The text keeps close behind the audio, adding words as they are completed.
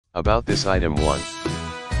About this item 1.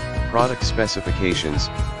 Product specifications,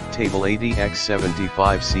 table 80 x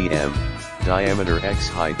 75 cm, diameter x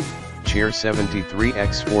height, chair 73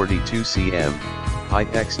 x 42 cm,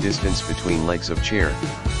 height x distance between legs of chair.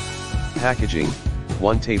 Packaging,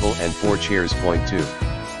 1 table and 4 chairs. Point 2.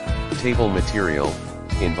 Table material,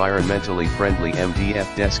 environmentally friendly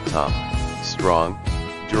MDF desktop, strong,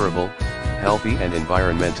 durable, healthy and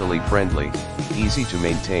environmentally friendly, easy to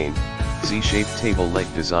maintain, Z-shaped table leg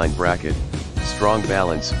design bracket, strong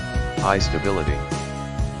balance, high stability.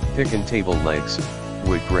 Thickened table legs,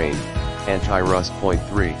 wood grain, anti-rust. Point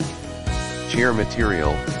 3. Chair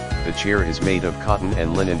material, the chair is made of cotton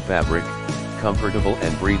and linen fabric, comfortable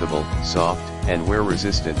and breathable, soft and wear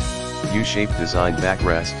resistant, U-shaped design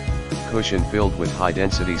backrest, cushion filled with high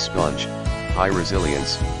density sponge, high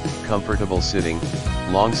resilience, comfortable sitting,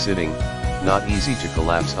 long sitting, not easy to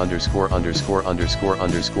collapse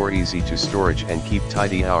 ______, easy to storage and keep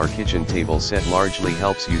tidy. Our kitchen table set largely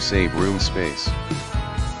helps you save room space.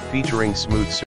 Featuring smooth